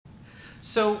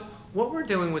So what we're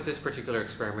doing with this particular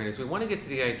experiment is we want to get to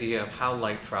the idea of how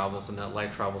light travels and that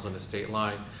light travels in a straight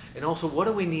line, and also what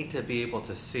do we need to be able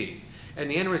to see. And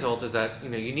the end result is that you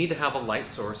need to have a light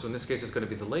source, so in this case it's going to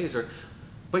be the laser,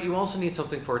 but you also need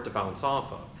something for it to bounce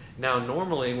off of. Now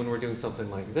normally when we're doing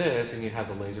something like this and you have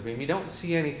the laser beam, you don't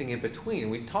see anything in between.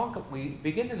 We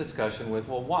begin the discussion with,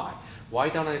 well, why? Why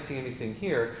don't I see anything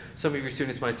here? Some of your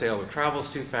students might say, oh, it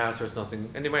travels too fast, there's nothing,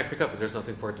 and they might pick up, but there's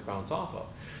nothing for it to bounce off of.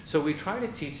 So we try to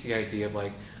teach the idea of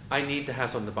like, I need to have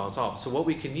something to bounce off. So what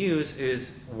we can use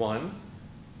is, one,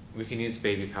 we can use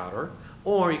baby powder,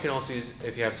 or you can also use,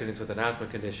 if you have students with an asthma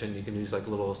condition, you can use like a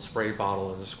little spray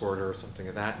bottle and a squirter or something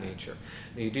of that nature.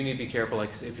 Now you do need to be careful,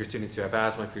 like if your students who have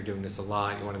asthma, if you're doing this a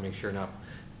lot, you want to make sure you're not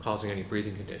causing any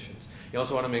breathing conditions. You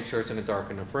also want to make sure it's in a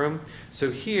dark enough room. So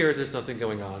here, there's nothing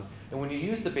going on. And when you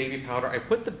use the baby powder, I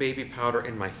put the baby powder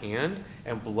in my hand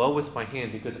and blow with my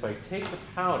hand, because if I take the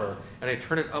powder and I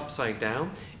turn it upside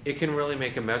down, it can really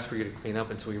make a mess for you to clean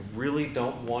up. And so we really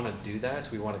don't want to do that.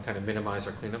 So we want to kind of minimize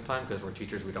our cleanup time, because we're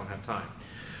teachers, we don't have time.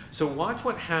 So watch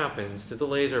what happens to the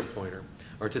laser pointer,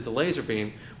 or to the laser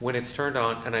beam, when it's turned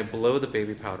on and I blow the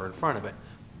baby powder in front of it.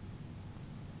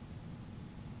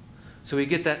 So we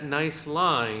get that nice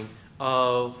line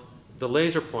of the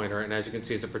laser pointer, and as you can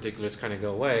see, as the particulars kind of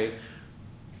go away,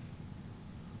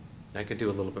 I could do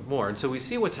a little bit more. And so we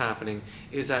see what's happening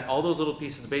is that all those little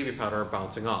pieces of baby powder are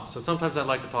bouncing off. So sometimes I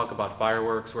like to talk about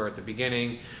fireworks, where at the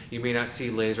beginning you may not see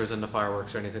lasers in the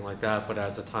fireworks or anything like that, but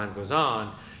as the time goes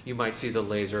on, you might see the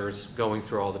lasers going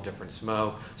through all the different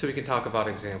smoke. So we can talk about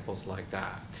examples like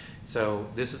that. So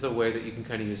this is a way that you can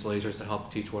kind of use lasers to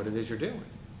help teach what it is you're doing.